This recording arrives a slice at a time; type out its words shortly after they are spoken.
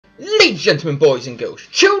Ladies and gentlemen, boys and girls,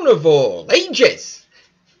 children of all ages,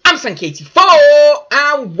 I'm Sank84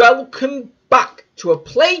 and welcome back to a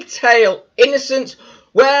Plague Tale Innocence,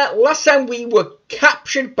 where last time we were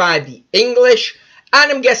captured by the English,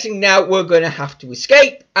 and I'm guessing now we're going to have to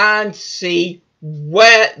escape and see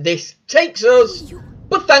where this takes us.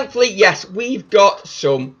 But thankfully, yes, we've got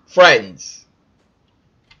some friends.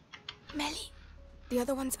 Melly, the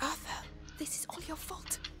other one's Arthur. This is all your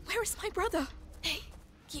fault. Where is my brother? Hey,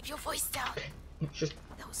 keep your voice down.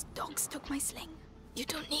 Those dogs took my sling. You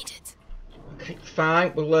don't need it. Okay,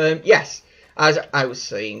 fine. Well, yes, as I was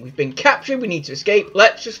saying, we've been captured. We need to escape.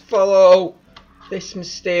 Let's just follow this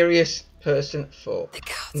mysterious person for the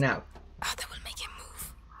guard. now. Arthur will make him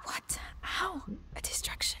move. What? How? A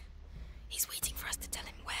distraction. He's waiting for us to tell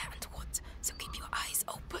him where and what, so keep your eyes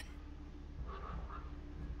open.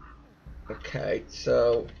 Okay,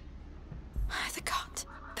 so... The cart.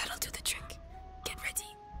 That'll do the trick. Get ready.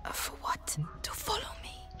 For what? To follow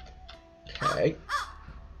me. Okay.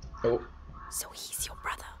 Oh. So he's your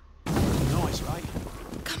brother. Nice, right?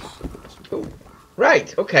 Come on. Oh.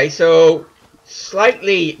 Right, okay, so...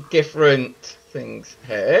 slightly different things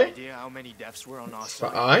here. Idea how many deaths were on our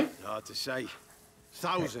side? Hard to say.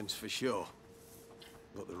 Thousands for sure.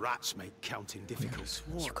 But the rats make counting difficult.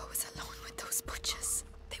 Hugo is alone with those butchers.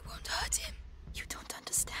 They won't hurt him. You don't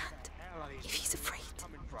understand. If he's afraid,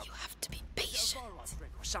 you have to be patient.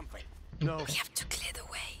 No. We have to clear the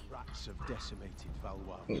way. Rats have decimated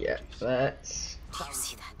Valois. Yeah, let's... Do you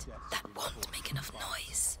see that? That won't make enough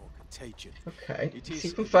noise. Okay, see if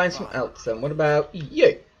we can find something else then. What about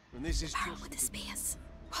you? Barrel with the spears.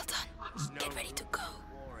 Well done. Get ready to go.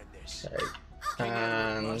 Okay,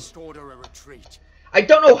 and... I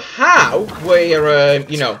don't know how we're,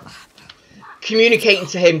 you know, communicating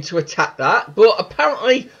to him to attack that, but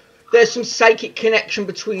apparently there's some psychic connection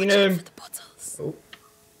between Oh,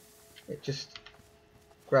 it just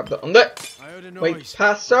grab that on there. Wait,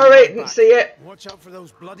 pass. Sorry, didn't see it. Watch out for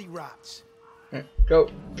those bloody rats. Go,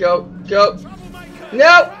 go, go.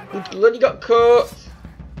 No, we bloody got caught.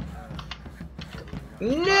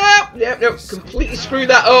 No, no, no, completely screwed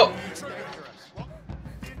that up.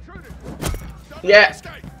 Yeah,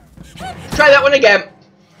 try that one again.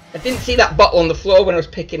 I didn't see that bottle on the floor when I was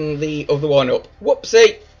picking the other one up.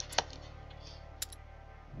 Whoopsie.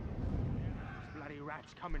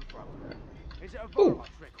 Ooh.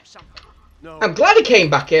 I'm glad I came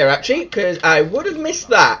back here actually, because I would have missed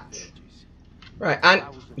that. Right, and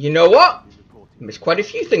you know what? I missed quite a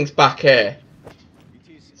few things back here.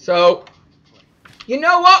 So, you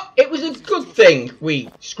know what? It was a good thing we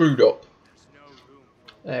screwed up.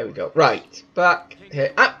 There we go. Right, back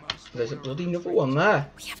here. Ah, there's a bloody another one there.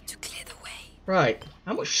 We have to clear the way. Right,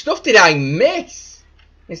 how much stuff did I miss?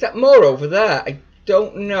 Is that more over there? I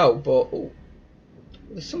don't know, but oh,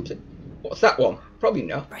 there's something. What's that one? Probably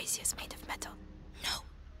not. Braziers made of metal. No,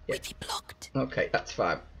 we'd be blocked. Okay, that's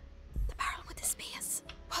fine. The barrel with the spears.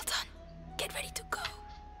 Well done. Get ready to go.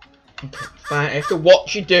 Okay, fine. I have to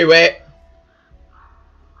watch you do it.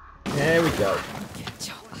 There we go.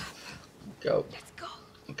 Go. Let's go.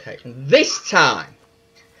 Okay, and this time,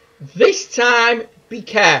 be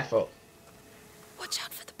careful. Watch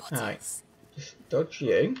out for the bottles. Right, just dodge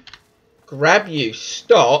you, grab you,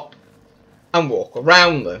 stop, and walk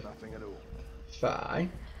around them.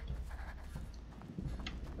 Fine.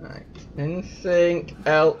 Right, anything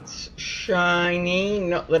else shiny?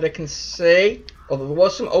 Not that I can see. Although there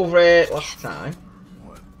was some over here last time.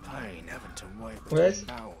 Where's?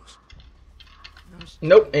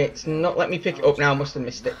 Nope, it's not let me pick it up now. I must have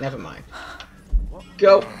missed it. Never mind.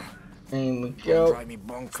 Go. In we go.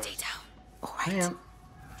 Stay down. All right. I am.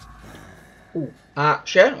 Ooh,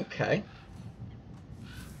 Archer. Okay.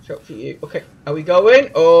 Shot for you. Okay, are we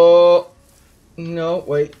going? Or no?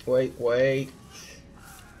 Wait, wait, wait.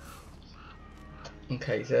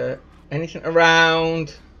 Okay, is there anything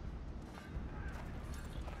around?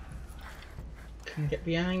 Can I get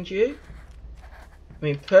behind you? I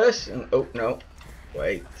mean, person. Oh no.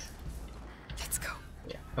 Wait. Let's go.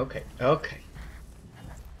 Yeah. Okay. Okay.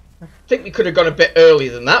 I think we could have gone a bit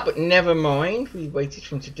earlier than that, but never mind. We waited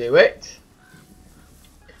for him to do it.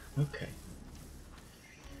 Okay.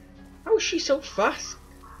 How is she so fast?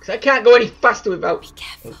 Because I can't go any faster without... Be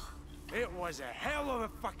careful. It was a hell of a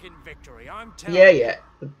fucking victory, I'm telling you. Yeah.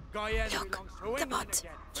 Look, the bot.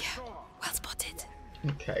 Yeah, well spotted.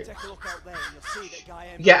 Okay. Take a look out there and you'll see that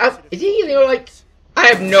guy yeah, is he, you know, like... I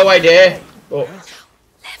have no idea. But...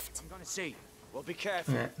 Left. I'm gonna see. Well, be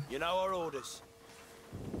careful. Yeah. You know our orders.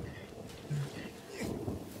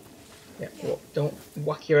 Yeah, well, don't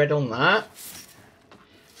whack your head on that.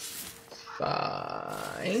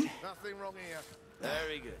 Fine. Nothing wrong here.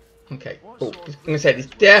 Very good. Okay. Oh, I was going to say, there's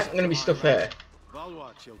definitely going to be stuff here.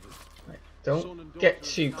 Right, don't get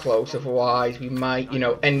too close, otherwise we might, you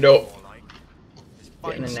know, end up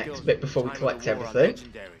getting the next bit before we collect everything.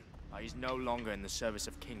 He's no longer in the service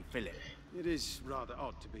of King Philip. It is rather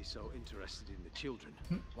odd to be so interested in the children.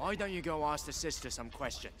 Why don't you go ask the sister some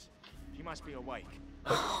questions? She must be awake.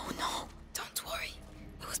 Oh no, don't worry.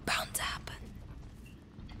 It was bound to happen.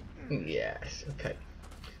 Yes, okay.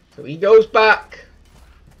 So he goes back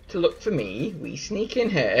to look for me. We sneak in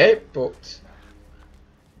here, but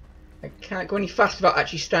I can't go any faster without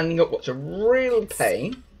actually standing up, what's a real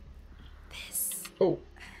pain. This. Oh,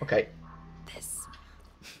 okay. This.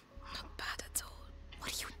 Not bad at all.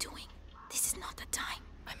 What are you doing? This is not the time.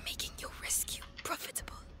 I'm making your rescue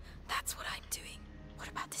profitable. That's what I'm doing. What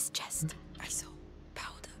about this chest? I saw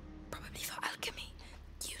powder. Probably for alchemy.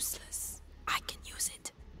 Useless. I can use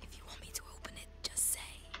it. If you want me to open it, just say.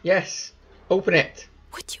 Yes, open it.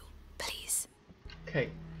 Would you, please? Okay,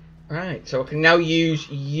 right, so I can now use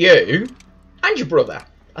you and your brother.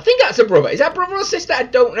 I think that's a brother. Is that brother or sister? I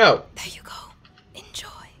don't know. There you go. Enjoy.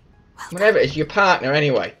 Well Whatever done. it is, your partner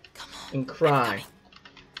anyway. Come on. In I'm crime. coming.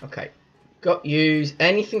 Okay, got use.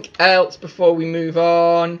 Anything else before we move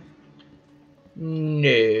on?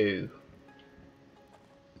 No.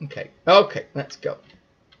 Okay, okay, let's go.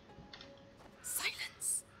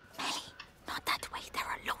 Silence. Ellie, not that way. There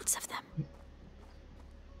are loads of them.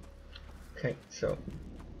 Okay, so,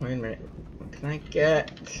 wait a minute. What can I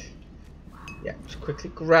get? Yeah, just quickly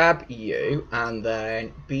grab you, and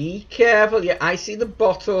then be careful. Yeah, I see the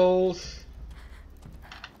bottles.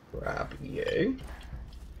 Grab you.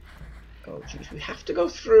 Oh, jeez, we have to go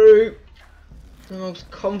through the most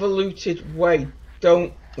convoluted way,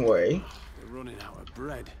 don't we? We're running out of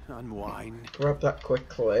bread and wine. Grab that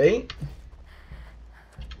quickly.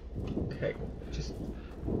 Okay, just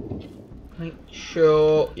make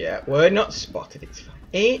sure. Yeah, we're not spotted. It's fine.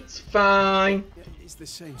 It's fine. It's the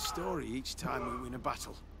same story each time we win a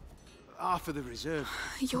battle. Half of the reserve.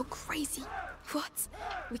 You're crazy. What?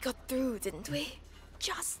 We got through, didn't we?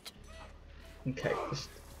 Just. Okay, just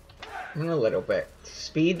run a little bit.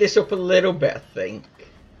 Speed this up a little bit, I think.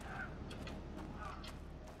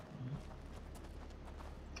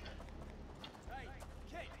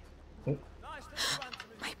 Oh.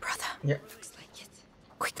 My brother. Yeah, Looks like it.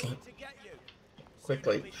 Quickly.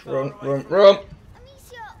 quickly. Run, run, run.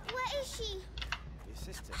 Amicia, where is she? Your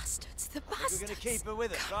sister. Bastards. The We're bastards. gonna keep her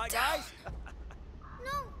with us, Calm right, down. guys?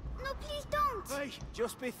 No, no, please don't. Hey,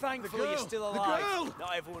 Just be thankful The you're girl, still the alive. girl.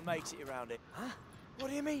 Not everyone makes it around it. Huh? What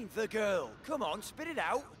do you mean, the girl? Come on, spit it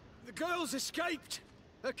out. the girl's escaped.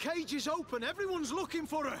 Her cage is open. Everyone's looking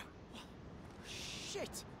for her.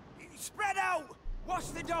 Shit! Spread out!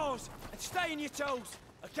 Watch the doors and stay on your toes.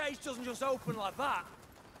 A cage doesn't just open like that.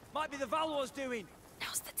 Might be the Valor's doing.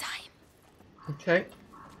 Now's the time. Okay.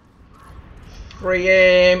 Free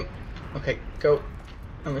him. Okay, go.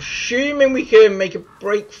 I'm assuming we can make a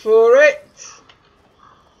break for it.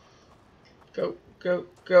 Go, go,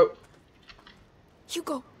 go.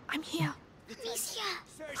 Hugo, I'm here. Amicia.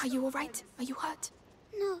 Are you alright? Are you hurt?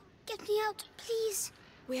 No, get me out, please.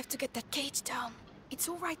 We have to get that cage down. It's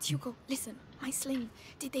alright, Hugo. Listen, my sling.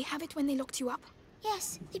 Did they have it when they locked you up?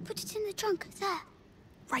 Yes, they put it in the trunk, there.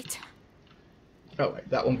 Right. Oh, wait,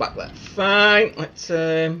 that one back there. Fine. Let's,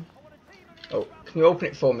 oh, can you open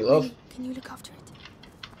it for me, love? Really, can you look after it?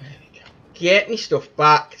 There we go. Get me stuff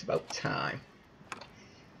back. It's about time.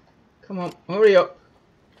 Come on, hurry up.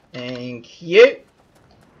 Thank you.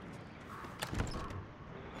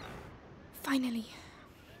 Finally.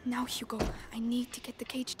 Now, Hugo, I need to get the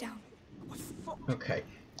cage down. Okay.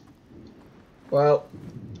 Well,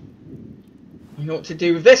 you know what to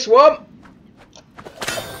do with this one.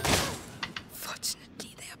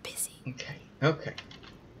 Fortunately, they are busy. Okay, okay.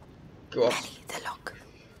 Go on. Ellie, the lock.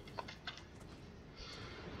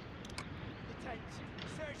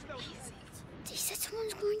 They said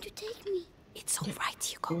someone's going to take me. It's alright,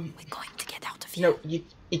 Hugo. We're going to get out of You here. know,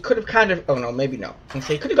 he could have kind of. Oh no, maybe not. I can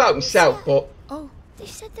say he could have got out himself, but Oh, They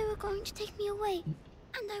said they were going to take me away,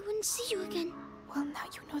 and I wouldn't see you again. well, now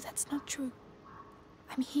you know that's not true.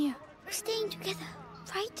 I'm here, We're staying together,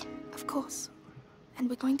 right? of course. And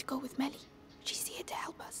we're going to go with Melly. She's here to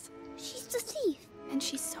help us. She's the thief. And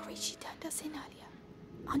she's sorry she turned us in earlier.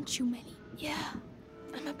 Aren't you, Melly? Yeah,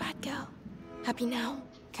 I'm a bad girl. Happy now?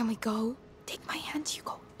 Can we go? Take my hand,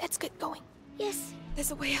 Hugo. Let's get going. Yes.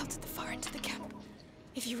 There's a way out at the far end of the camp.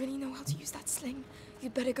 If you really know how to use that sling,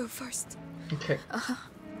 you'd better go first. okay. Uh-huh.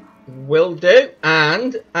 Will do.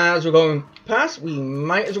 And as we're going past, we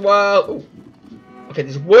might as well. Ooh. Okay,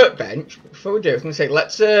 there's a workbench. Before we do, I was going to say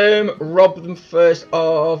let's rob them first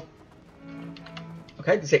of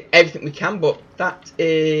Okay, to take everything we can, but that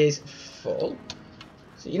is full.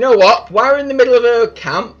 So you know what? While we're in the middle of a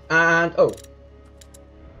camp, and oh,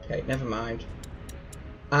 okay, never mind.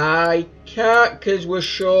 I can't because we're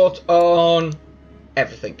short on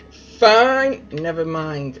everything. Fine, never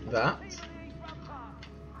mind that.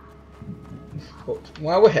 But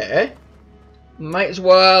while we're here, might as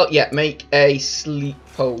well, yeah, make a sleep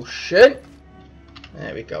potion.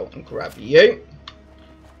 There we go, and grab you.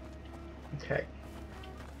 Okay.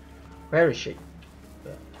 Where is she?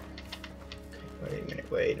 Okay,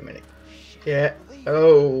 wait a minute. Yeah.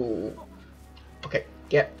 Oh. Okay,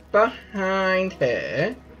 get behind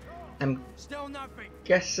here. I'm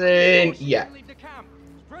guessing, yeah.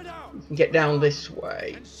 You can get down this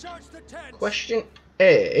way. Question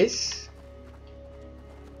is...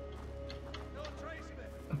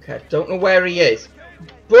 Okay, I don't know where he is.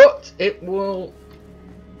 But it will...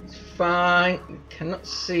 It's fine. He cannot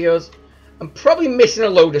see us. I'm probably missing a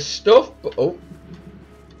load of stuff, but oh.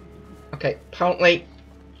 Okay, apparently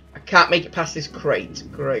I can't make it past this crate.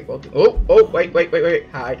 Great. Well, oh, wait.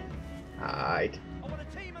 Hide.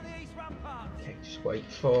 Okay, just wait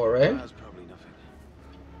for him. That's probably nothing.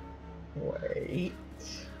 Wait.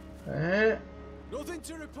 Nothing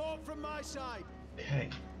to report from my side. Okay.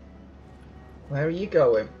 Where are you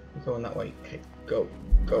going? You're going that way. Okay, go.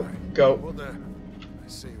 What the? I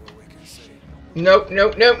see what we can see. No.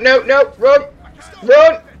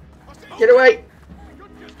 Run! Get away!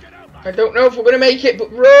 I don't know if we're gonna make it, but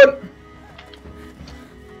run!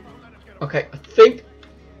 Okay, I think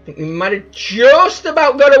we might have just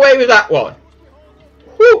about got away with that one.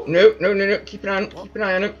 Whoo! No. Keep an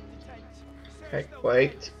eye on him. Okay,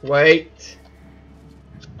 wait.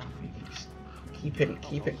 Keep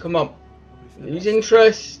it. Come on. Lose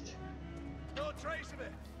interest. No trace of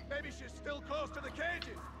it. Maybe she's still close to the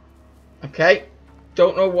cages. Okay.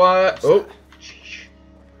 Don't know why. Oh.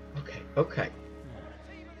 Okay.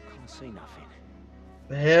 Can't see nothing.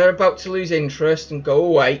 They're about to lose interest and go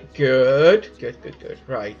away. Good.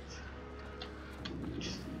 Right.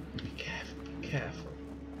 Just be careful.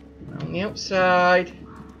 On the outside.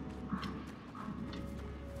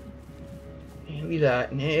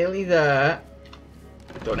 Nearly there.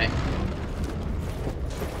 Done it.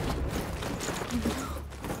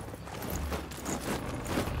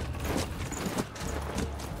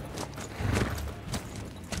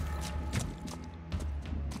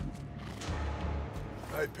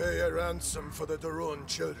 I pay a ransom for the Daron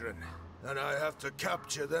children, and I have to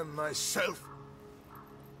capture them myself.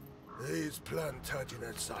 These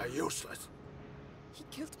Plantagenets are useless. He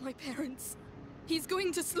killed my parents. He's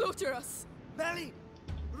going to slaughter us. Melly,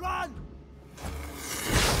 run!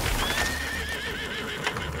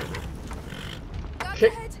 Guard Okay.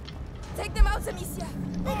 ahead. Take them out, Amicia.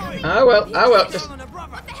 I will. Just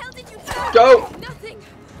What the hell did you do? go. Nothing.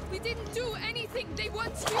 We didn't do anything. They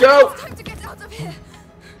want you. Go. It's time to get out of here.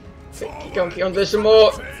 Keep on. There's some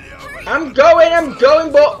more. I'm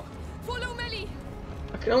going, but Follow Melly.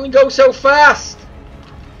 I can only go so fast.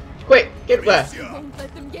 Quick, get up there. We won't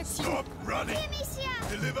let them get you. Stop running.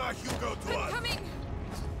 Deliver Hugo to I'm us. coming.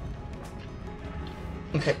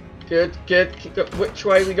 Okay, good. Keep up. Which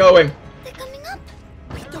way are we going? They're coming up.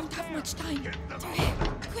 We don't have much time. They're here.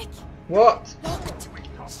 Quick. What? Locked.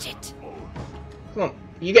 Shit. Come on.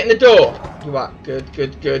 You get in the door. You are. Good. You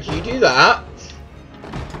do that.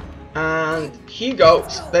 And Hugo.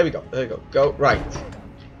 There we go. Go. Right. What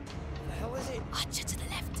the hell is it? Archer to the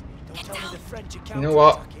left. Don't Get tell me down. the French are You know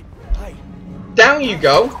what? counterattacking. Hey, Down you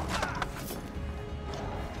go.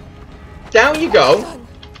 Down you go. Done.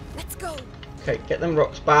 Let's go. Okay, get them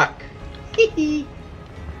rocks back.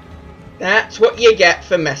 That's what you get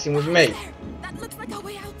for messing with me. There. That looks like our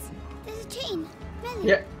way out. There's a chain. Melly.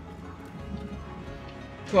 Yeah.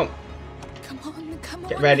 Come on, Come on.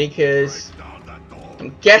 get ready, because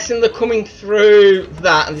I'm guessing they're coming through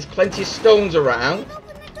that, and there's plenty of stones around.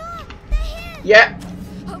 Open the door. They're here. Yeah.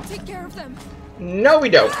 I'll take care of them. No, we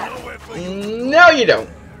don't. No, you don't.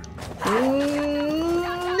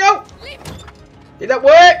 No. Leave. Did that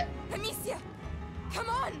work? Amicia. Come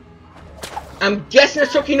on. I'm guessing I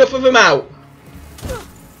took enough of them out.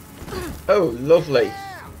 Oh, lovely.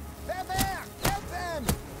 They're there. Help them.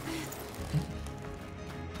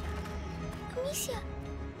 Amicia.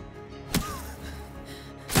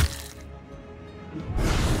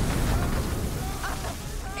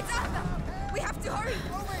 It's Arthur. We have to hurry.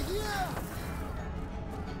 Over here.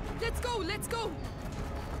 Let's go.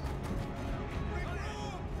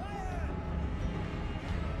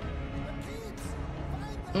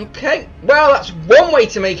 Okay, well, that's one way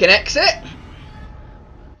to make an exit.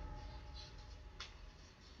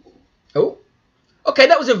 Oh, okay. Okay,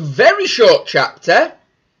 that was a very short chapter.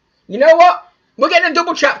 You know what? We're getting a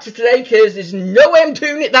double chapter today because there's no way I'm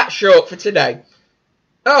doing it that short for today.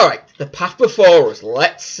 Alright, the path before us.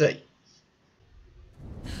 Let's see.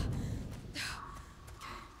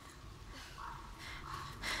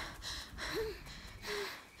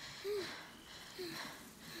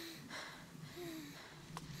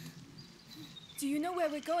 Do you know where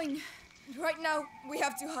we're going? Right now, we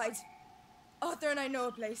have to hide. Arthur and I know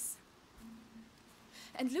a place.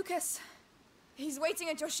 And Lucas? He's waiting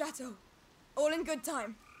at your chateau. All in good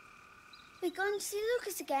time. We're going to see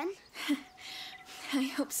Lucas again. I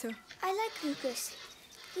hope so. I like Lucas.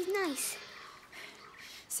 He's nice.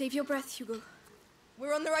 Save your breath, Hugo.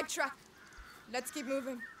 We're on the right track. Let's keep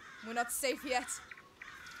moving. We're not safe yet.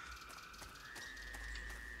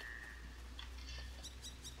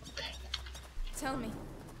 Tell me,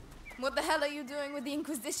 what the hell are you doing with the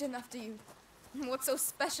Inquisition after you? What's so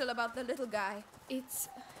special about the little guy? It's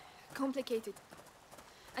complicated.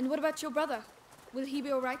 And what about your brother? Will he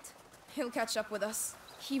be alright? He'll catch up with us.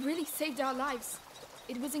 He really saved our lives.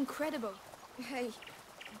 It was incredible. Hey,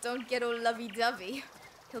 don't get all lovey-dovey.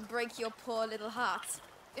 He'll break your poor little heart.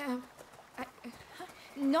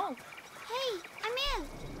 No. Hey, I'm in.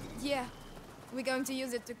 Yeah, we're going to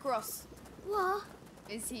use it to cross. What?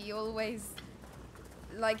 Is he always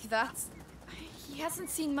like that? He hasn't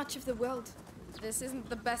seen much of the world. This isn't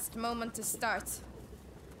the best moment to start.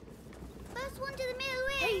 First one to the middle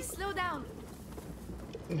ring. Hey, slow down.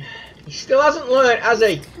 He still hasn't learned, has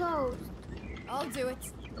he? Closed. I'll do it.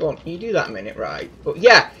 Go on, you do that a minute, right? But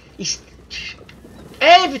yeah, he's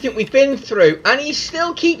everything we've been through, and he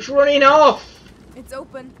still keeps running off. It's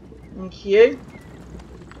open. Thank you.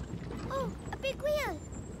 Oh, a big wheel.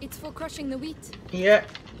 It's for crushing the wheat. Yeah,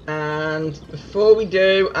 and before we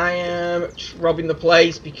do, I am just robbing the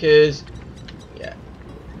place because, yeah,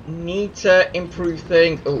 need to improve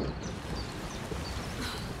things. Oh,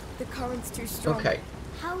 The current's too strong. okay,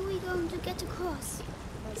 How are we going to get across?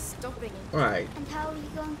 By stopping it. right. And how are we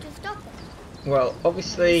going to stop it? Well,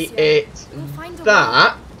 obviously Yeah. it's We'll find a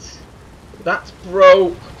that. That's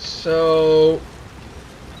broke, so...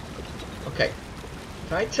 Okay.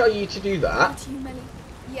 If I tell you to do Over that... to you, Melly.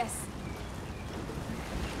 Yes.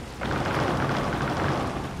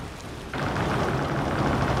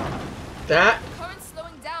 That... The current's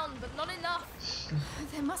slowing down, but not enough.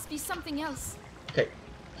 There must be something else. Okay.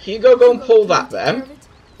 Hugo, go and Hugo, pull can that you take care then. of it?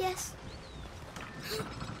 Yes.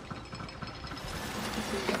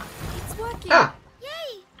 It's working. Ah!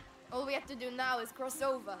 Yay! All we have to do now is cross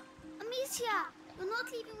over. Amicia, you're not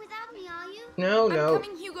leaving without me, are you? No, I'm no.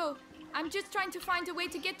 coming, Hugo. I'm just trying to find a way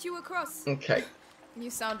to get you across. Okay. You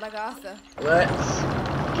sound like Arthur. Let's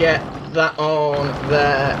get that on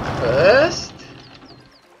there first.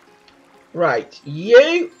 Right.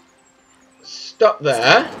 You... Stop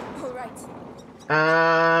there. All right.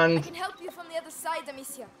 I And... can help you from the other side,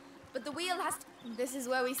 Amicia. But the wheel has to... This is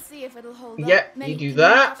where we see if it'll hold Yeah, up. Melly, you do can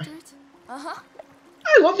that. look after it? Uh-huh.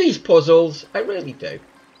 I love these puzzles. I really do.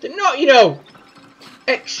 They're not, you know,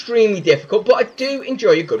 extremely difficult, but I do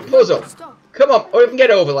enjoy a good puzzle. Stop. Come on, or you can get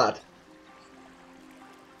over, lad.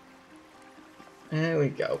 There we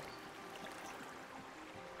go.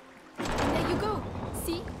 And there you go.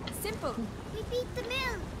 See? Simple. We beat the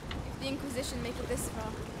mill. If the Inquisition make it this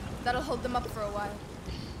far, that'll hold them up for a while.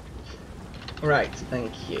 Right,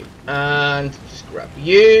 thank you. And just grab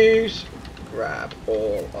yous. Grab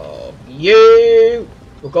all of you.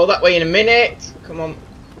 We'll go that way in a minute. Come on.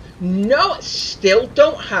 No, still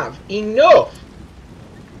don't have enough.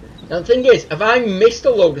 Now the thing is, have I missed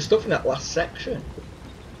a load of stuff in that last section?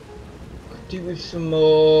 Could do with some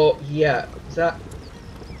more. Yeah, is that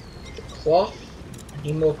cloth? I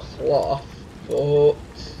need more cloth, but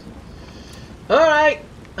alright,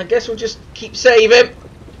 I guess we'll just keep saving.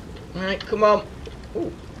 Alright, come on.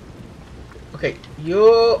 Ooh. Okay,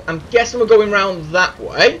 I'm guessing we're going round that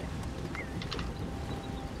way.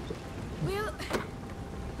 We'll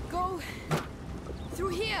go through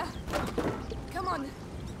here. Come on.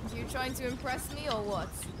 You trying to impress me or what?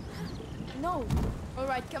 No. All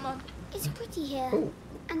right, come on. It's pretty here. Ooh.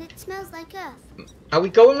 And it smells like earth. Are we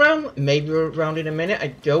going round? Maybe we're round in a minute. I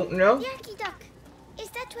don't know. Yucky duck. Is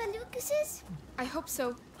that where Lucas is? I hope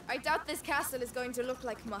so. I doubt this castle is going to look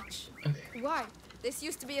like much. Okay. Why? This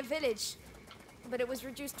used to be a village, but it was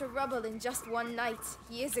reduced to rubble in just one night,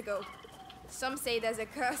 years ago. Some say there's a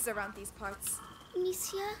curse around these parts.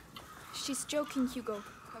 Amicia? She's joking, Hugo.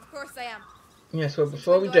 Of course I am. Yeah, so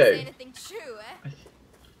before we When do I say do... anything true, eh?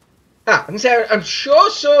 Ah, I can say I'm sure I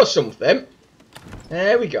saw something.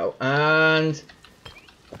 There we go. And...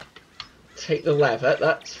 take the lever.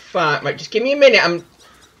 That's fine. Right, just give me a minute. I'm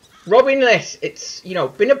robbing this. It's, you know,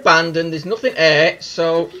 been abandoned. There's nothing here,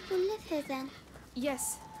 so... People live here then?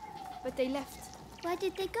 Yes, but they left. Where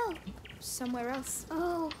did they go? Somewhere else.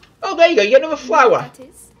 Oh, Oh, there you go. You get another You know what flower. that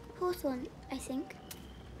is? hawthorn, I think.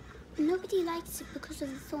 Nobody likes it because of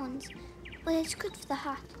the thorns, but it's good for the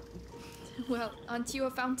hat. Well, aren't you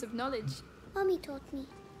a fount of knowledge? Mommy taught me.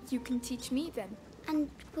 You can teach me then.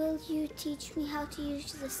 And will you teach me how to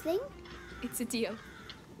use the sling? It's a deal.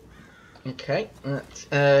 Okay, that's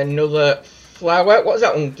another flower. What does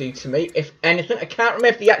that one do to me? If anything, I can't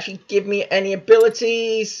remember if they actually give me any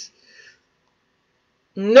abilities.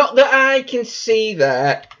 Not that I can see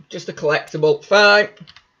there. Just a collectible. Fine.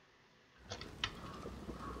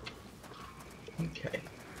 Okay.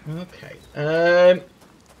 Okay. I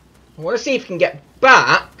want to see if I can get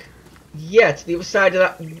back. Yeah, to the other side of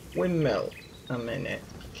that windmill. A minute,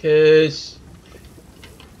 because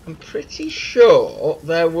I'm pretty sure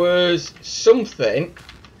there was something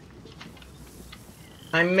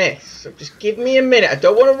I missed. So just give me a minute. I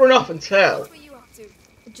don't want to run off until. What were you up to?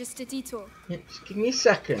 Just a detour. Yeah, just give me a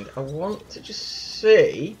second. I want to just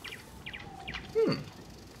see.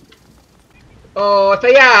 Oh, if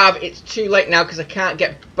I have, it's too late now because I can't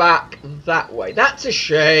get back that way. That's a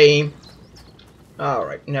shame.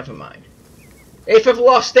 Alright, never mind. If I've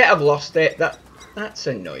lost it, I've lost it. That's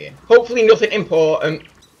annoying. Hopefully nothing important.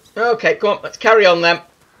 Okay, come on, let's carry on then.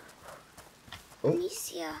 Oh.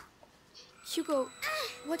 Amicia. Hugo,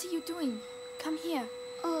 what are you doing? Come here.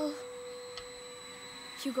 Oh,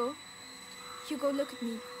 Hugo. Hugo, look at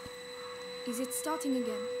me. Is it starting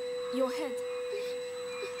again? Your head.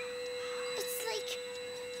 it's like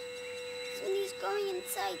when he's going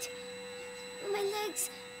inside. My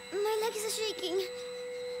legs are shaking.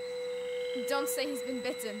 Don't say he's been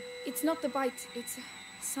bitten. It's not the bite. It's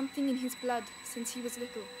something in his blood since he was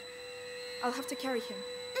little. I'll have to carry him.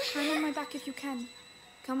 Climb on my back if you can.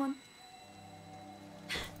 Come on.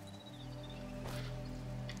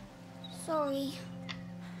 Sorry.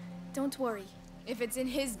 Don't worry. If it's in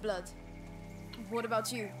his blood. What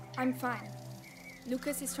about you? I'm fine.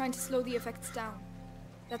 Lucas is trying to slow the effects down.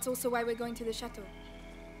 That's also why we're going to the chateau.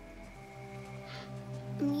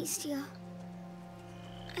 Amicia.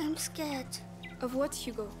 I'm scared. Of what,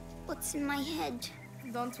 Hugo? What's in my head?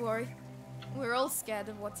 Don't worry. We're all scared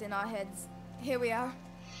of what's in our heads. Here we are.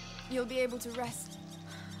 You'll be able to rest.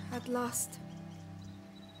 At last.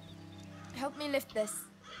 Help me lift this.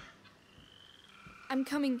 I'm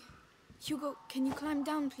coming. Hugo, can you climb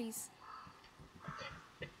down, please?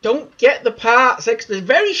 Don't get the parts, because they're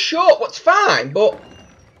very short, what's fine, but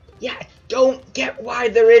yeah, I don't get why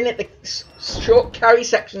they're in it. The short carry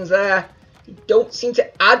sections there, you don't seem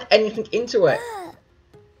to add anything into it.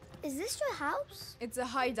 Is this your house? It's a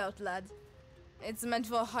hideout, lad. It's meant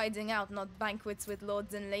for hiding out, not banquets with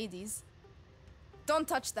lords and ladies. Don't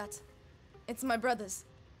touch that. It's my brother's.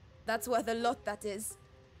 That's worth a lot, that is.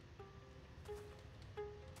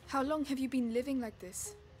 How long have you been living like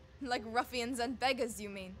this? Like ruffians and beggars, you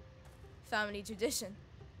mean? Family tradition.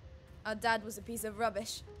 Our dad was a piece of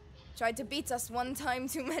rubbish. Tried to beat us one time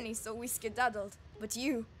too many, so we skedaddled. But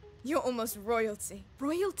you're almost royalty.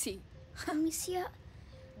 Royalty? Amicia,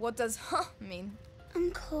 What does huh mean?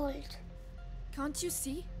 I'm cold. Can't you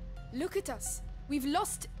see? Look at us. We've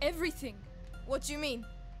lost everything. What do you mean?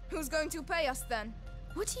 Who's going to pay us then?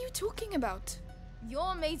 What are you talking about?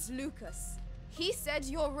 Your mate's Lucas. He said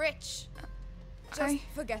you're rich. Just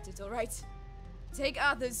forget it, alright? Take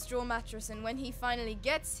Arthur's straw mattress, and when he finally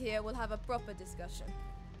gets here, we'll have a proper discussion.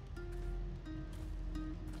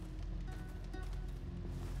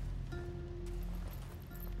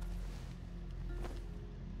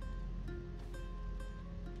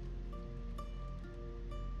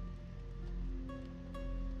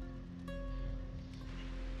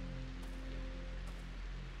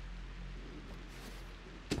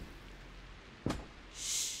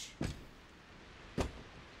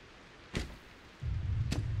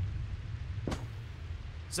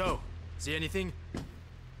 So, see anything?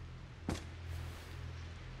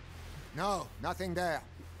 No, nothing there.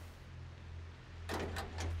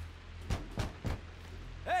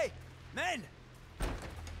 Hey, men!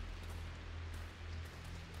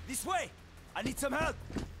 This way! I need some help!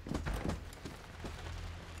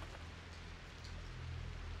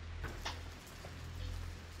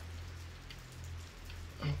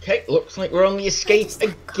 Okay, looks like we're on the escape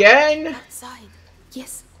again. Outside.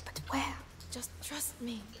 Yes, but where? Just trust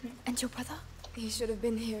me. And your brother? He should have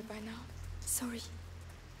been here by now. Sorry.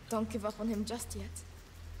 Don't give up on him just yet.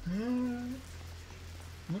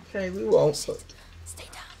 Okay, we won't. But... Stay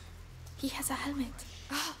down. He has a helmet.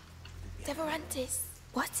 Ah, Devorantis.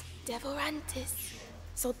 What? Devorantis.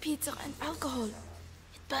 Saltpeter and alcohol.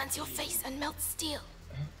 It burns your face and melts steel.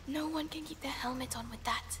 No one can keep their helmet on with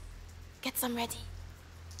that. Get some ready.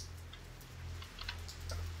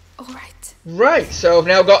 Alright. Right, so I've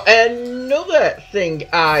now got another thing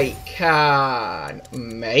I can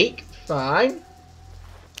make. Fine.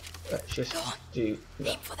 Let's just do that.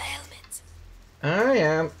 Aim for the helmet. I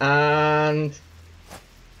am, and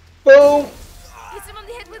boom! Hit him on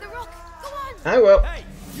the head with a rock. Go on. I will. Hey,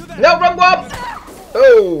 you there? No, wrong one!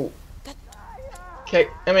 Oh! Okay,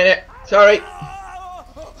 a minute. Sorry.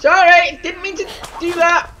 Sorry, didn't mean to do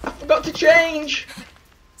that. I forgot to change.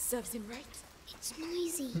 Serves him right. It's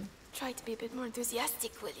noisy. Try to be a bit more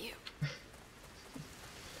enthusiastic, will you?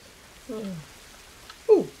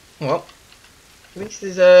 Ooh, well. At least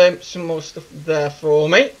there's some more stuff there for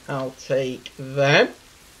me. I'll take them.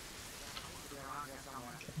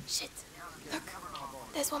 Shit. Look.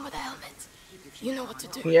 There's one with a helmet. You know what to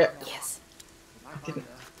do. Yeah. Yes. I didn't.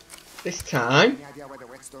 This time. Any idea where the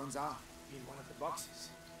whetstones are? In one of the boxes.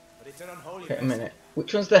 But it's an unholy Wait a mess. minute.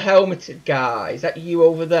 Which one's the helmeted guy? Is that you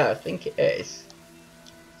over there? I think it is.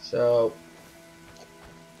 So.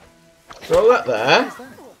 Throw that there.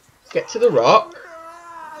 Get to the rock.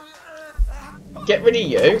 Get rid of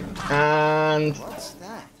you. And What's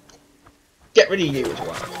that? get rid of you as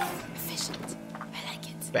well. Efficient. I like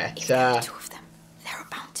it. If Better. there are 2 of them, there are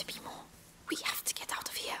bound to be more. We have to get out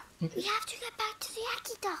of here. We have to get back to the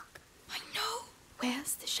Aki dock. I know.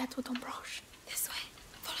 Where's the Chateau d'Ambrage? This way.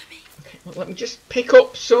 Follow me. Okay, well, let me just pick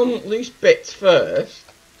up some loose bits first.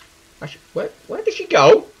 Where did she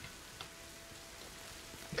go?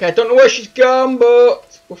 Okay, I don't know where she's gone,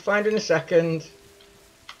 but we'll find her in a second.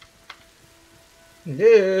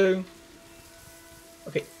 Hello.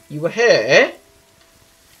 Okay, you were here.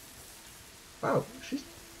 Wow,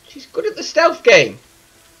 she's good at the stealth game.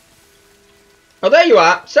 Oh, there you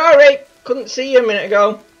are. Sorry, couldn't see you a minute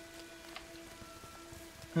ago.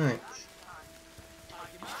 Right.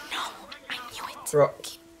 No, I knew it. Rock.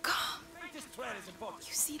 Keep calm. Just twirl his box.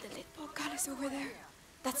 You see the little got over there?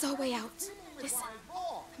 That's our way out. Listen,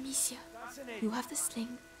 Amicia, you have the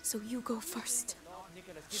sling, so you go first.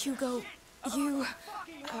 Hugo, you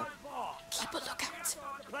keep a lookout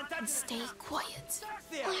and stay quiet.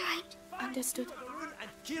 All right. Understood? And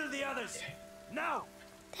kill the others. Now.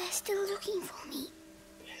 They're still looking for me.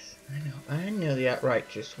 I know that. Right,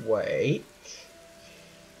 just wait.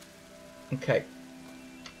 Okay.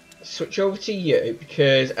 Switch over to you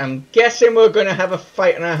because I'm guessing we're going to have a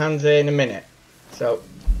fight on our hands in a minute. So,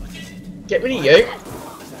 get rid of you.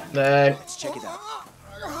 Then, Let's check it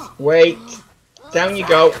out. wait. Down you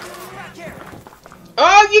go.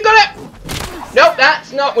 Oh, you got it! Nope,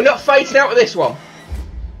 that's not. We're not fighting out with this one.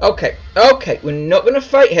 Okay, okay. We're not going to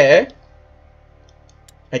fight here.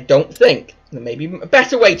 I don't think. There may be a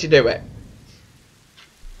better way to do it.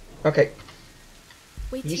 Okay,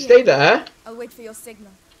 Wait you here. stay there. I'll wait for your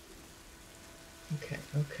signal. Okay,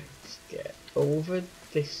 okay. Let's get over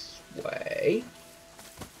this way.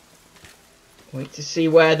 Wait to see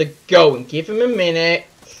where they're going. Give them a minute.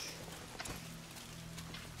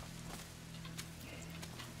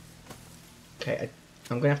 Okay,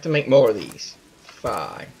 I'm going to have to make more of these.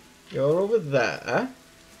 Fine. You're over there.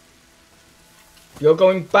 You're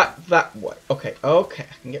going back that way. Okay, okay.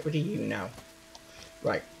 I can get rid of you now.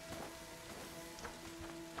 Right.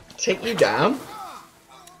 Take you down.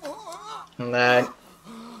 And then...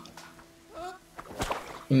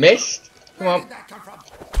 Missed. Come on.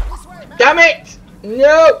 Damn it!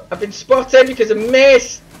 No! I've been spotted because I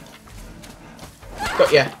missed.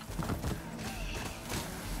 Got ya.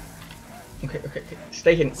 Okay, okay, okay.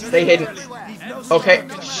 Stay hidden. Stay hidden. Okay.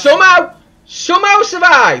 Somehow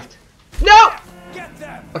survived. No!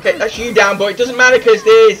 Okay, that's you down, but it doesn't matter because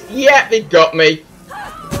there's... Yeah, they've got me.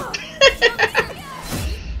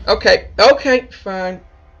 Okay, okay, fine.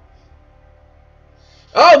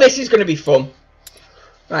 Oh, this is going to be fun.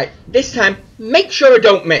 Right, this time, make sure I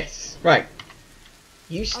don't miss. Right.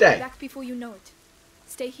 You I'll stay. be back before you know it.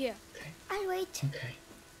 Stay here. I'll wait. Okay.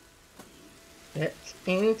 Get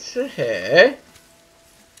into here.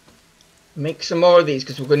 Make some more of these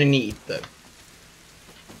because we're going to need them.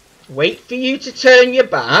 Wait for you to turn your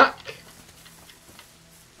back.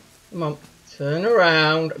 Come on, turn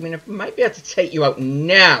around. I mean, I might be able to take you out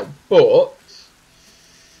now, but...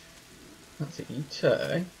 That's it, you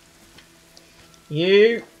turn.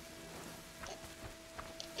 You...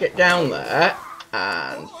 Get down there,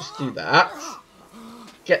 and just do that.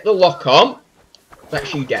 Get the lock on.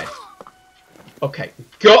 That's you dead. Okay,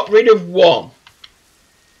 got rid of one.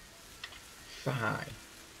 Fine.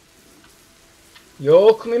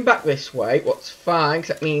 You're coming back this way. What's fine,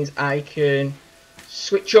 because that means I can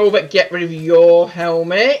switch over, get rid of your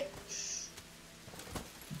helmet.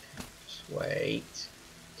 Wait.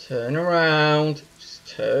 Turn around. Just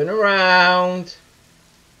turn around.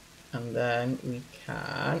 And then we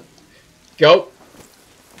can go.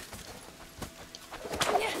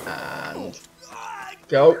 And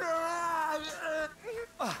go.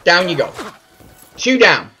 Down you go. 2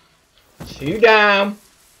 down. 2 down.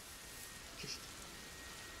 Just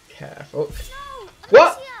careful. No,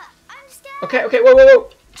 What? Amicia, I'm scared. Okay, okay, whoa, whoa, whoa.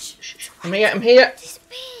 Shh. I'm here, I'm here.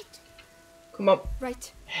 Disappeared. Come on.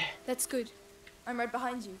 Right. That's good. I'm right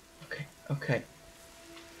behind you. Okay, okay.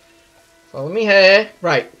 Follow me here.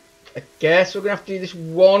 Right. I guess we're going to have to do this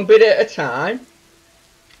one bit at a time.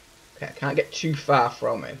 Okay, I can't get too far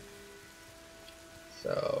from him.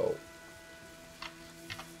 So...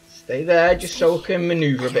 stay there just so we can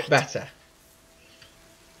manoeuvre a bit better.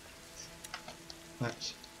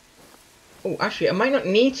 That's... oh, actually, I might not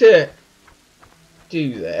need to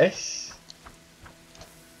do this.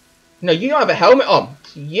 No, you don't have a helmet on.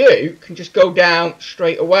 So you can just go down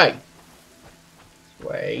straight away.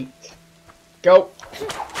 Wait. Go.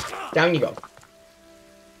 Down you go.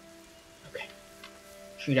 Okay.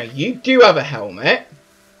 So now you do have a helmet.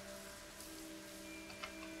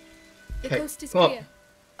 The Okay, coast is come on. clear.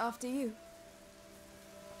 After you.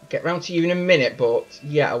 Get round to you in a minute, but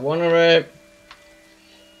yeah, I want to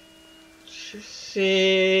just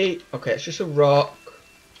see. Okay, it's just a rock.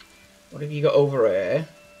 What have you got over here?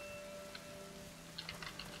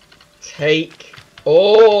 Take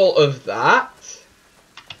all of that.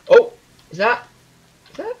 Oh, is that?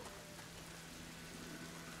 Is that?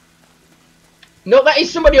 No, that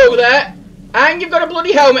is somebody over there. And you've got a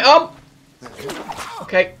bloody helmet on.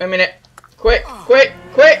 Okay, a minute. Quick, quick,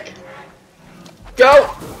 quick. Go.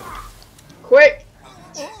 Quick.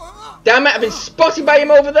 Damn it, I've been spotted by him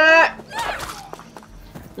over there.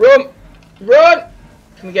 Run. Run.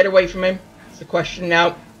 Can we get away from him? That's the question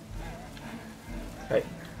now. Okay.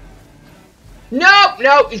 No,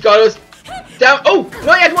 no, he's got us. Down. Oh,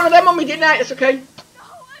 no, he had one of them on me, didn't I? That's okay. No,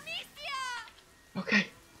 Amicia. Okay.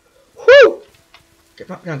 Whoo. Get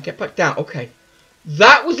back down, get back down. Okay.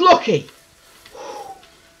 That was lucky.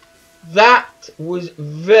 That was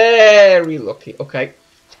very lucky. Okay.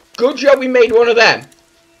 Good job we made one of them.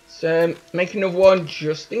 So, make another one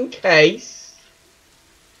just in case.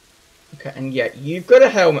 Okay, and yeah, you've got a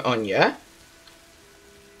helmet on you. Alright,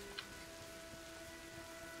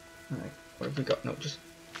 what have we got? No, just...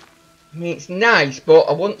 I mean, it's nice, but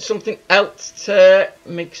I want something else to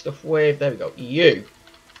make stuff with. There we go. You.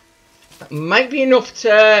 That might be enough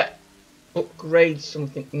to upgrade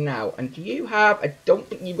something now. And do you have... I don't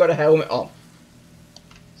think you've got a helmet on.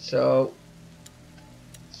 So...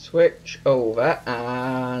 switch over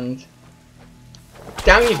and...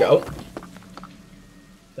 down you go.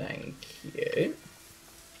 Thank you.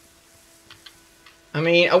 I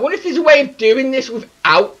mean, I wonder if there's a way of doing this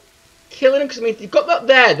without killing him. Because, I mean, if you've got that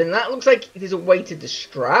there, then that looks like there's a way to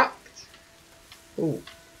distract. Ooh.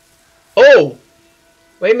 Oh!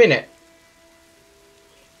 Wait a minute.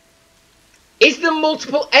 Is there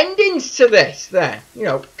multiple endings to this there? You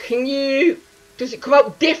know, can you... does it come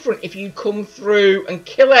out different if you come through and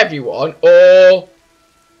kill everyone? Or...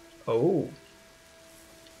 oh.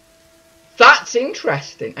 That's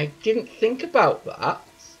interesting. I didn't think about that.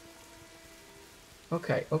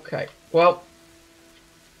 Okay, okay. Well...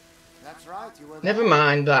 That's right, you were never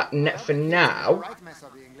mind that for now. Right mess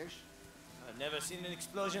of the English. I've never seen an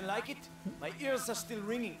explosion like it. My ears are still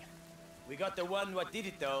ringing. We got the one what did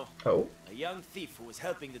it though. Oh. A young thief who was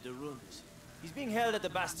helping the Daruns. He's being held at the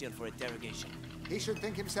Bastion for interrogation. He should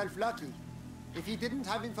think himself lucky. If he didn't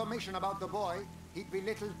have information about the boy, he'd be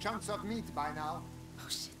little chunks of meat by now. Oh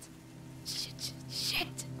shit.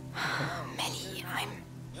 Shit. Melly, I'm...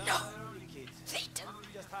 no. Later.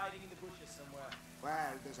 Just hiding in the bushes somewhere.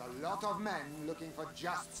 Well, there's a lot of men looking for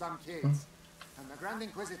just some kids. And the Grand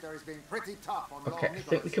Inquisitor is being pretty tough on Okay, Lord I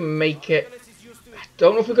think we Nicholas. can make it. I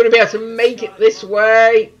don't know if we're going to be able to make it this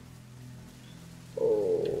way.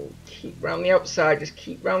 Oh, keep round the outside. Just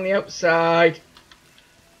keep round the outside.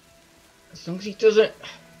 As long as he doesn't...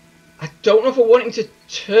 I don't know if I want him to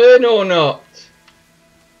turn or not.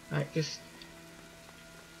 Right, just...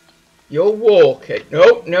 you're walking.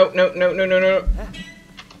 No, no, no, no, no, no, no.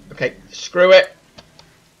 Okay, screw it.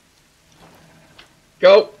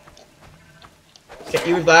 Go. Get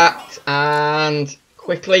you with that. And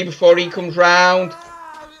quickly before he comes round.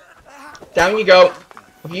 Down you go.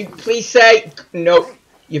 Have you please say... no,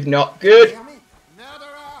 you've not. Good.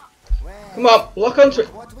 Come on, lock onto it.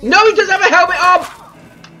 No, he doesn't have a helmet on!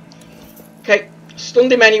 Okay,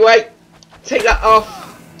 stunned him anyway. Take that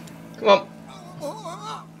off. Come on.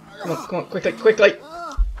 Come on, come on, quickly, quickly.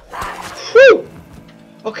 Whew!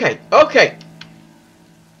 Okay, okay.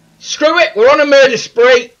 Screw it, we're on a murder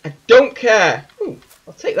spree. I don't care. Ooh,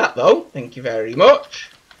 I'll take that though. Thank you very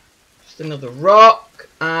much. Just another rock.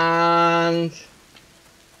 And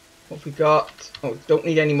what have we got? Oh, don't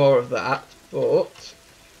need any more of that. But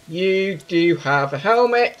you do have a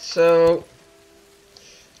helmet, so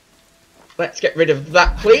let's get rid of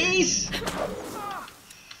that, please.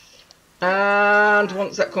 And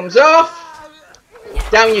once that comes off,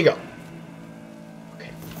 down you go.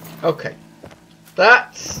 Okay. Okay.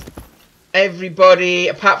 That's everybody,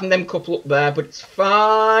 apart from them couple up there, but it's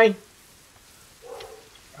fine.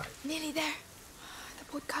 Nearly there. The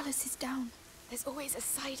portcullis is down. There's always a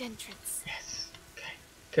side entrance. Yes. Okay.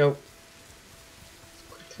 Go.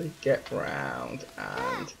 Let's quickly get round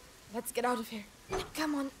and... Let's get out of here.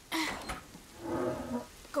 Come on.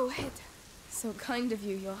 Go ahead. So kind of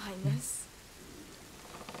you, Your Highness.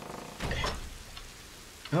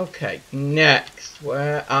 Okay, next,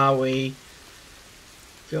 where are we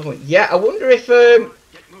going? Yeah, I wonder if oh.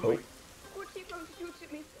 What are you going to do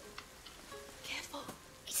to me? Careful.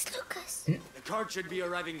 It's Lucas. The cart should be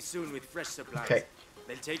arriving soon with fresh supplies. Okay.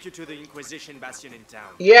 They'll take you to the Inquisition Bastion in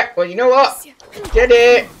town. Yeah, well, you know what? Get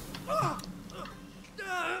it.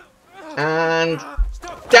 And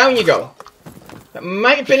down you go. That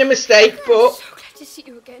might have been a mistake, but So glad to see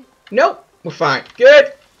you again. nope, we're fine.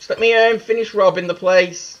 Good. Just let me finish robbing the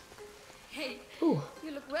place. Hey, Ooh.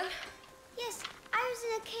 you look well. Yes, I was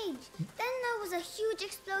in a cage. Then there was a huge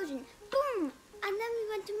explosion. Boom! And then we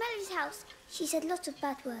went to Melly's house. She said lots of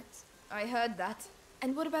bad words. I heard that.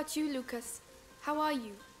 And what about you, Lucas? How are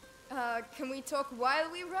you? Can we talk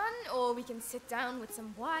while we run? Or we can sit down with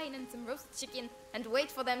some wine and some roast chicken and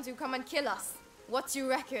wait for them to come and kill us? What do you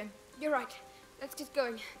reckon? You're right. Let's get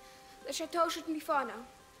going. The chateau shouldn't be far now.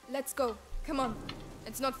 Let's go. Come on.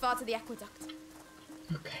 It's not far to the aqueduct.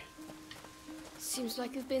 Okay. Seems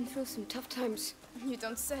like you've been through some tough times. You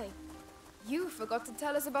don't say. You forgot to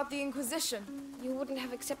tell us about the Inquisition. You wouldn't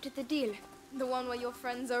have accepted the deal. The one where your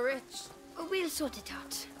friends are rich. We'll sort it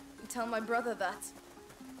out. Tell my brother that.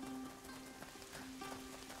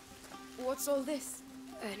 What's all this?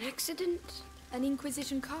 An accident? An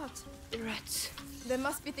Inquisition cart. Rats. There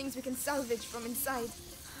must be things we can salvage from inside.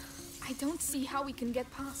 I don't see how we can get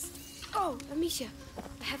past. Oh, Amicia,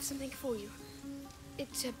 I have something for you.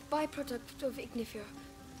 It's a byproduct of Ignifera,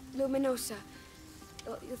 Luminosa.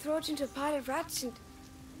 You throw it into a pile of rats and...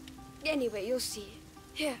 Anyway, you'll see.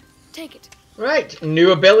 Here, take it. Right,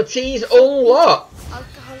 new abilities unlocked.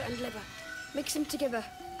 Alcohol and liver. Mix them together.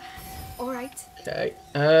 All right. Okay.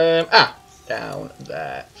 Down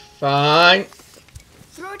there. Fine.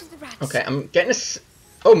 Throw it at the rats. Okay, I'm getting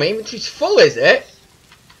a... Oh, my inventory's full, is it?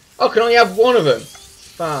 Oh, I can only have one of them.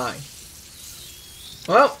 Fine.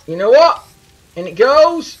 Well, you know what? In it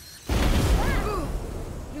goes. Ooh,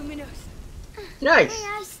 Luminosa. Nice.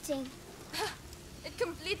 Very nice thing. It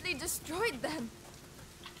completely destroyed them.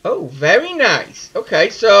 Oh, very nice. Okay,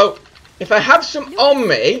 so if I have some on The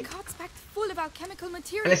me, cart's packed full of alchemical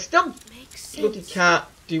material. and I still Makes bloody sense. can't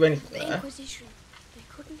do anything The there. Inquisition. They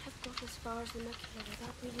couldn't have got as far as the Macula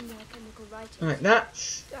without reading the alchemical writings. Right,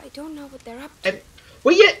 that's... I don't know what they're up to.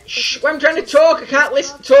 Will you... Shh, when I'm trying to talk, I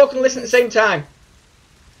can't talk and listen at the same time.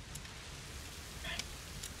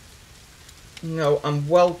 No, I'm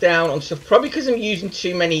well down on stuff. Probably because I'm using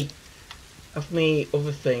too many of me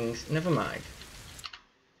other things. Never mind.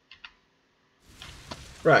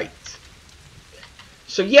 Right.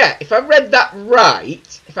 So yeah, if I read that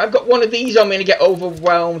right, if I've got one of these on me and I get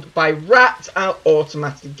overwhelmed by rats, I'll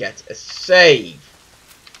automatically get a save.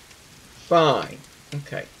 Fine.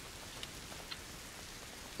 Okay.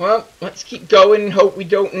 Well, let's keep going and hope we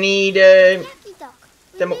don't need them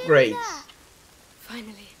upgrades.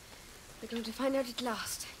 Finally. We're going to find out at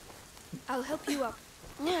last. I'll help you up.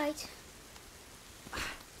 All right.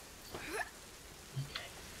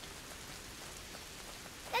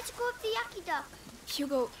 Let's go up the aqueduct.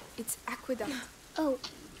 Hugo, it's aqueduct. Oh,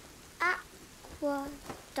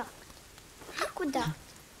 aqueduct. Aqueduct.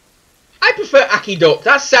 I prefer aqueduct.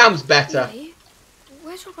 That sounds better. Really?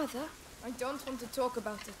 Where's your brother? I don't want to talk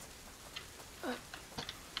about it.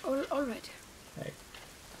 All right. Okay.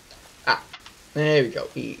 There we go.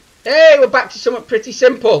 Hey, we're back to something pretty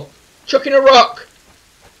simple. Chucking a rock.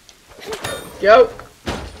 Go.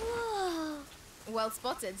 Whoa. Well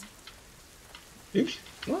spotted. Oops.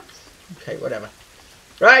 What? Okay, whatever.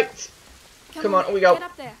 Right. Come on, we go. Get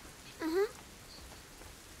up there.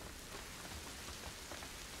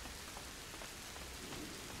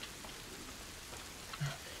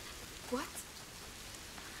 What?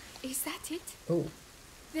 Is that it? Oh,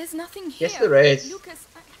 There's nothing here. yes, there is. Lucas,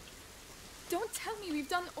 don't tell me we've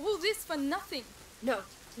done all this for nothing. No.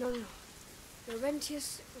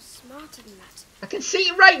 Laurentius was smarter than that. I can see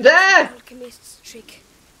it right there! Alchemist's trick.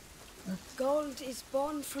 Gold is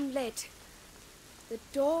born from lead. The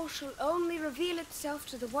door shall only reveal itself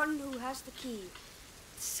to the one who has the key.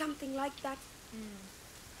 Something like that.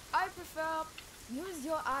 I prefer use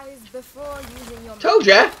your eyes before using your... Told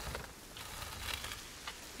ya!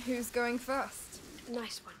 Who's going first?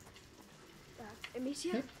 Nice one.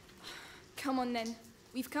 Amicia? Come on then.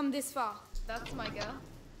 We've come this far. That's my girl.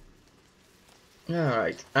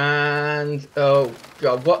 Alright, and... oh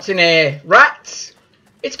god, what's in here? Rats?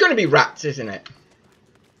 It's gonna be rats, isn't it?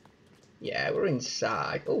 Yeah, we're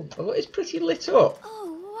inside. Oh, it's pretty lit up.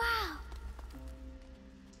 Oh, wow.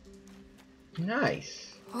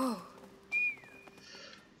 Nice. Oh.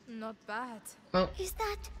 Not bad. Well, Is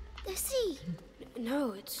that the sea?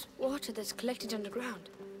 No, it's water that's collected underground.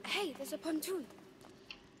 Hey, there's a pontoon.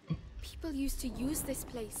 People used to use this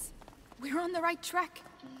place. We're on the right track.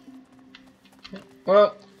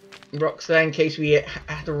 well, rocks there in case we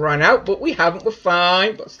had to run out, but we haven't. We're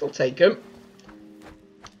fine, but still take them.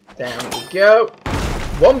 Down we go.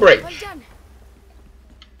 One break. Well done.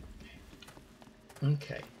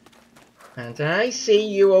 Okay. And I see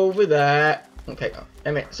you over there. Okay, oh,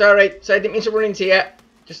 a minute. Sorry, I didn't mean to run into you.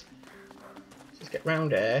 Just get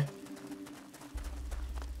round here.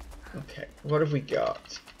 Okay, what have we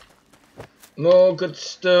got? More good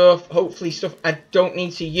stuff. Hopefully stuff I don't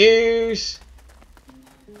need to use.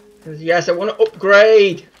 Because yes, I want to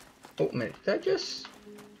upgrade. Oh, a minute. Did I just...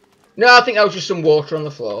 no, I think that was just some water on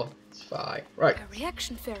the floor. It's fine. Right. A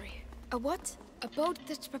reaction ferry. A what? A boat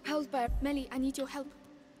that's propelled by a... Melly, I need your help.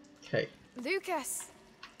 Okay. Lucas,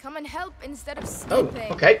 come and help instead of Oh,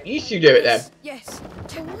 sleeping. okay. You two do it then. Yes.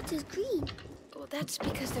 The water's green. Well, that's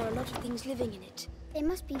because there are a lot of things living in it. They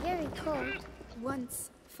must be very cold. Once,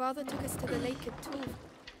 Father took us to the lake at 2,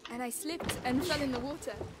 and I slipped and fell in the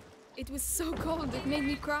water. It was so cold, it made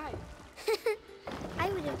me cry. I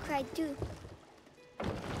would have cried too.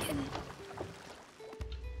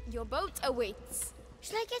 Your boat awaits.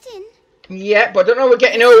 Shall I get in? Yeah, but I don't know we're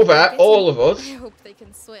getting over, all of us. I hope they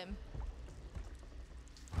can swim.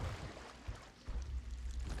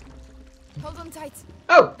 Hold on tight.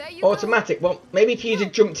 Oh, There you go. automatic. Well, maybe if you'd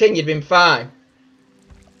have jumped in, you'd been fine.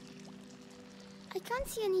 I can't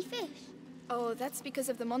see any fish. Oh, that's because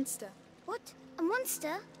of the monster. What? A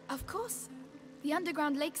monster? Of course. The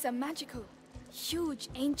underground lakes are magical. Huge,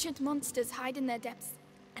 ancient monsters hide in their depths.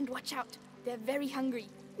 And watch out, they're very hungry.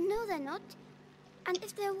 No, they're not. And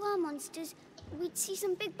if there were monsters, we'd see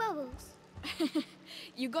some big bubbles.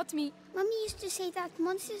 You got me. Mummy used to say that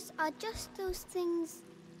monsters are just those things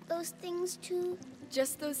to...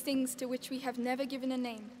 Just those things to which we have never given a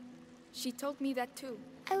name. She told me that too.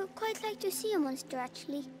 I would quite like to see a monster,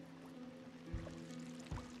 actually.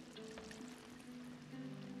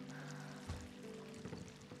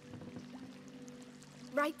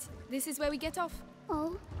 Right, this is where we get off.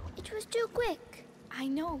 Oh, it was too quick. I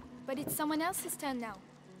know, but it's someone else's turn now.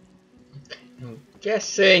 I'm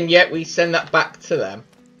guessing, yet we send that back to them.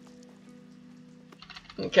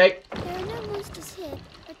 Okay. There are no monsters here,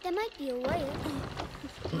 but there might be a whale.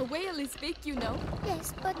 A whale is big, you know.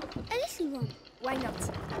 Yes, but a little one. Why not?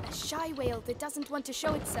 A shy whale that doesn't want to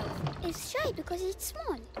show itself. It's shy because it's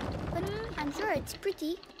small, but I'm sure it's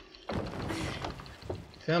pretty.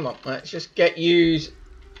 Come on, let's just get yous.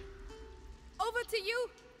 Over to you.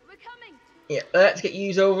 We're coming. Yeah, let's get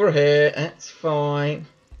yous over here. That's fine.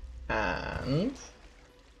 And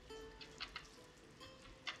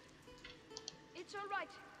It's all right.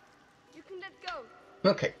 You can let go.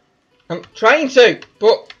 okay, I'm trying to,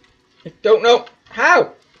 but I don't know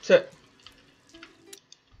how to.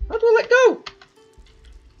 How do I let go?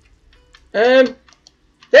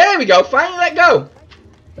 There we go. Finally let go.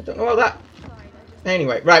 I don't know how that.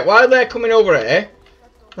 Anyway, right. While they're coming over here,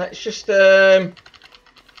 let's just grab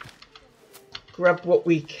what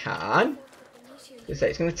we can. It's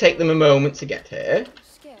going to take them a moment to get here.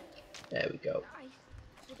 There we go.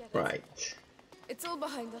 Right. It's all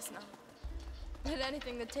behind us now. But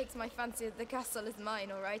anything that takes my fancy at the castle is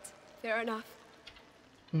mine, all right? Fair enough.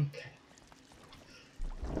 Okay.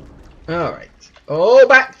 Alright. All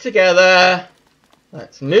back together.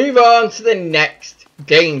 Let's move on to the next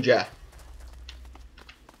danger.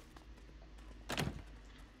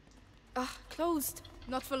 Ah, closed.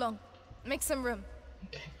 Not for long. Make some room.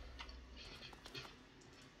 Okay.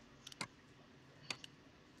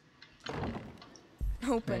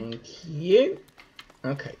 Open. Thank you.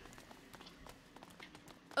 Okay.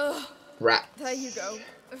 Ugh. Rats. There you go.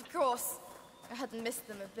 Of course. I hadn't missed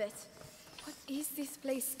them a bit. What is this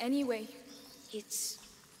place anyway? It's...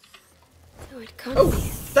 no, it can't Oh, be.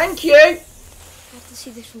 thank you. I have to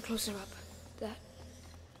see this from closer up.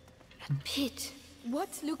 A pit. What,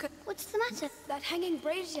 Lucas? What's the matter? That hanging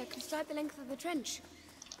brazier can slide the length of the trench.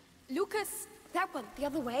 Lucas, That one, the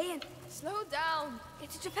other way, and slow down.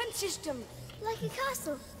 it's a defense system. Like a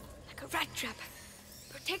castle. Like a rat trap.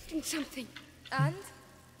 Protecting something. And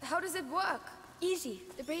how does it work? Easy.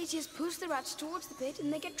 The braziers push the rats towards the pit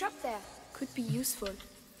and they get trapped there. Could be useful.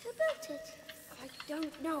 Who built it? I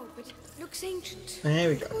don't know, but it looks ancient. There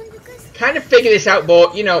we go. Come on, Lucas. Kind of figure this out,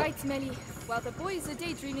 but you know. Right, Melly. While the boys are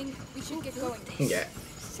daydreaming, we should get going. Yeah.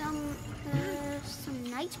 Some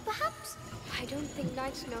knights, perhaps? I don't think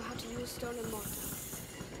knights know how to use stone and mortar.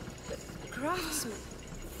 But craftsmen,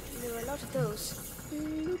 there are a lot of those.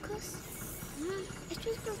 Lucas? It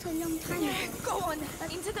was built a long time ago. Go on,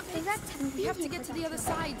 into the pit. We have to get to the other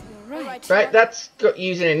side. Right. Right, that's got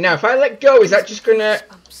using it now. If I let go, is that just gonna...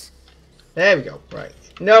 There we go. Right.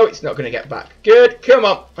 No, it's not gonna get back. Good. Come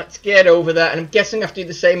on. Let's get over there. And I'm guessing I have to do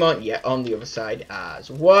the same on... Yeah, on the other side as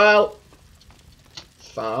well.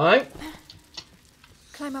 Fine.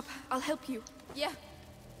 Climb up. I'll help you. Yeah.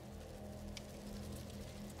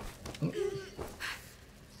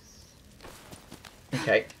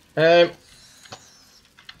 Okay.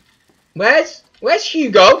 Where's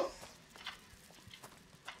Hugo?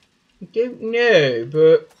 I don't know,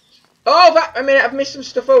 but... Oh, a minute, I've missed some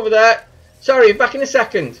stuff over there. Sorry, back in a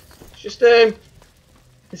second. Just, I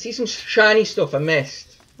see some shiny stuff I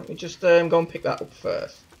missed. Let me just, go and pick that up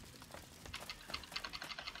first.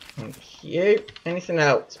 Thank you. Anything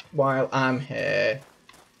else while I'm here?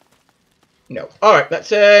 No. Alright, let's,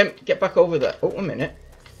 get back over there. Oh, a minute.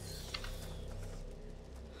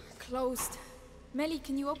 Closed. Melly,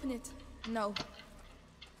 can you open it? No.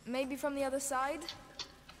 Maybe from the other side?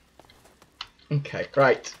 Okay,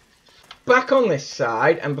 right. Back on this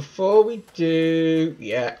side, and before we do,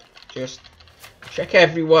 yeah, just check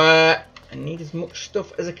everywhere. I need as much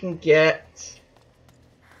stuff as I can get.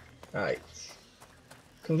 Right.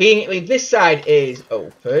 Conveniently, this side is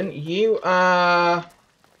open. You are...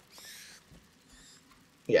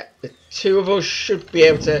 Yeah, the two of us should be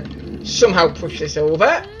able to somehow push this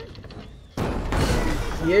over.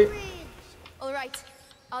 You. Alright,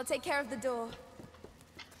 I'll take care of the door.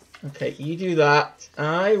 Okay, you do that.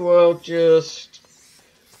 I will just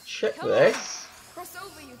check this. Cross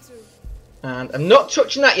over, you two. And I'm not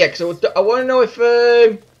touching that yet because I want to know if...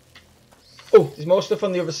 Oh, there's more stuff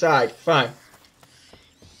on the other side. Fine.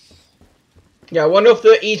 Yeah, I wonder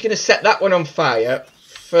if he's going to set that one on fire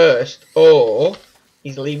first, or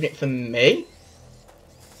he's leaving it for me.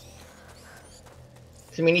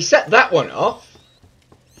 I mean, he set that one off.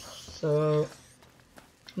 So...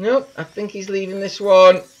 Nope, I think he's leaving this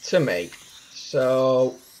one to me.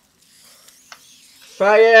 So...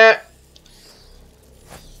 Fire.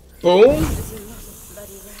 Boom.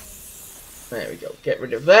 There we go. Get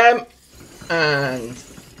rid of them. And...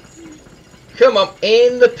 Come on,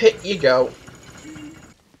 in the pit you go.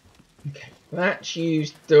 Okay, that's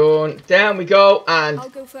used, done. Down we go, and I'll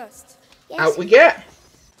go first. out we get.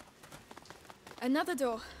 Another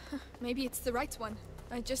door. Maybe it's the right one.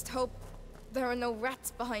 I just hope there are no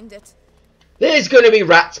rats behind it. There's going to be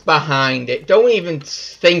rats behind it. Don't even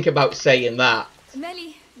think about saying that.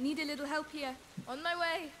 Melly, need a little help here. On my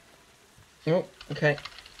way. Oh, okay.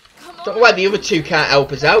 Come on. Don't know why the other two can't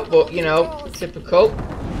help us out, but, you know, typical. Look!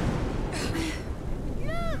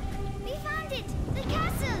 We found it! The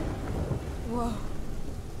castle! Whoa.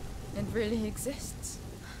 It really exists.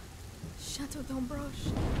 Chateau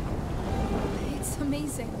d'Ambrage. It's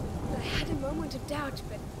amazing. I had a moment of doubt,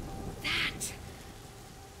 but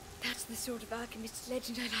that's the sort of alchemist's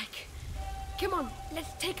legend I like. Come on,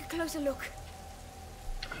 let's take a closer look.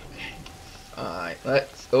 Alright,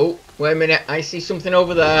 let's... Oh, wait a minute. I see something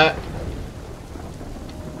over there.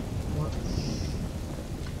 What's...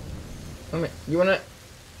 Wait a minute. You wanna...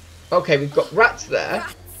 Okay, we've got rats there.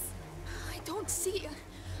 Rats!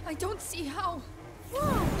 I don't see how.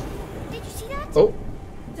 Whoa! Did you see that? Oh.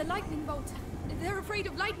 The lightning bolt. They're afraid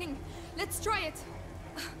of lightning. Let's try it.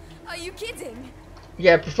 Are you kidding?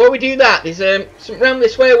 Yeah, before we do that, there's something around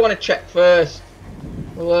this way I want to check first.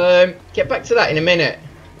 We'll get back to that in a minute.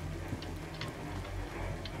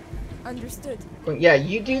 Understood. But yeah,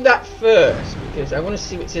 you do that first, because I want to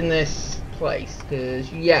see what's in this place.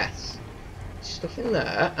 Because, yes, there's stuff in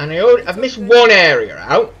there. And I've missed one area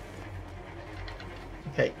out.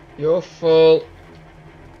 Okay, you're full.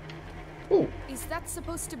 Ooh. Is that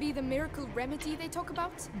supposed to be the miracle remedy they talk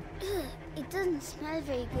about? Ugh, it doesn't smell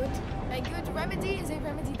very good. A good remedy is a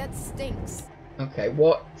remedy that stinks. Okay,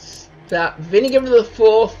 what's that? Vinegar of the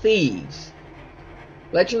Four Thieves.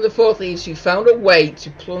 Legend of the Four Thieves who found a way to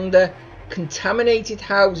plunder contaminated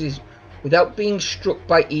houses without being struck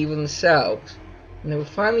by evil themselves. and they were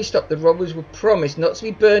finally stopped, the robbers were promised not to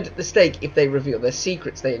be burned at the stake if they revealed their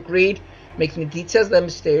secrets. They agreed, making the details of their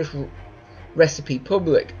mysterious recipe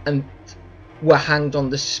public, and were hanged on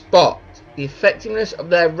the spot. The effectiveness of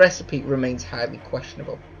their recipe remains highly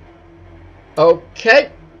questionable.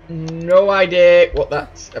 Okay, no idea what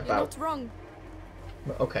that's You're about. not wrong.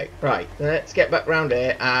 Okay, right, let's get back round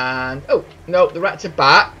here, and oh no, the rats are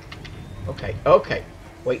back. Okay, okay,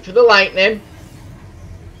 wait for the lightning.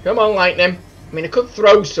 Come on, lightning. I mean, I could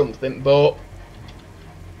throw something, but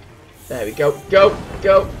there we go. Go,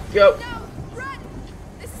 go, go. No, run!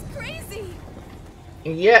 This is crazy.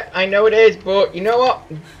 Yeah, I know it is, but you know what?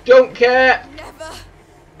 Don't care. Never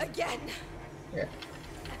again. Yeah.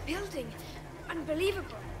 A building.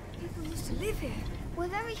 Unbelievable. People used to live here. We're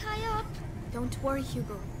very high up. Don't worry,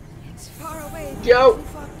 Hugo. It's far away. Go. Too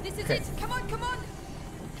far. This is Okay. it. Come on, come on.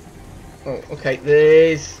 Oh, okay.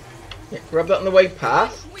 There's. Yeah, grab that on the way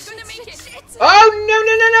past. We're gonna make it. Oh no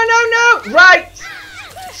no no no no no! Right.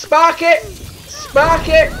 Spark it. Spark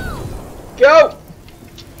it. Go.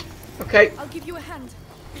 Okay. I'll give you a hand.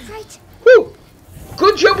 Right. Whew.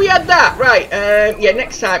 Good job we had that. Right. Yeah.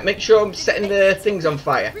 Next time, make sure I'm setting the things on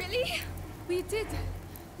fire. Really? We did.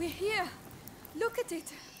 We're here. Look at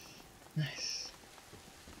it. Nice.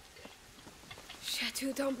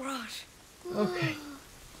 Chateau d'Ombrage. Okay.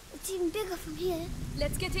 It's even bigger from here.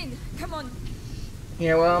 Let's get in. Come on.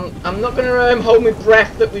 Yeah, well, I'm not going to hold my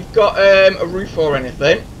breath that we've got a roof or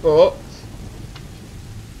anything, but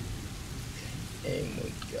in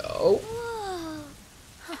we go.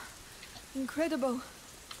 Whoa. Incredible.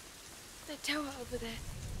 That tower over there.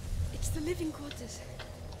 It's the living quarters.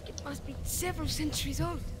 It must be several centuries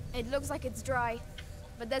old. It looks like it's dry,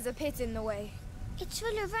 but there's a pit in the way. It's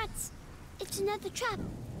full of rats. It's another trap.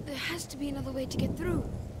 There has to be another way to get through.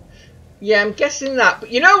 Yeah, I'm guessing that. But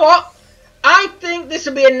you know what? I think this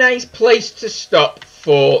will be a nice place to stop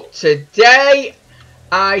for today.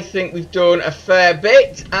 I think we've done a fair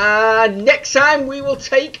bit. And next time we will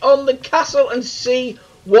take on the castle and see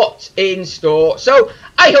what's in store. So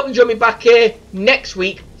I hope you join me back here next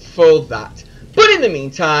week for that. But in the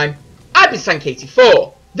meantime, I've been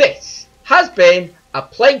Sank84. This has been A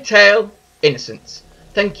Plague Tale: Innocence.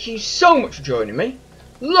 Thank you so much for joining me.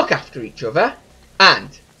 Look after each other.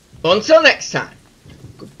 And until next time,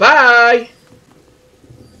 goodbye.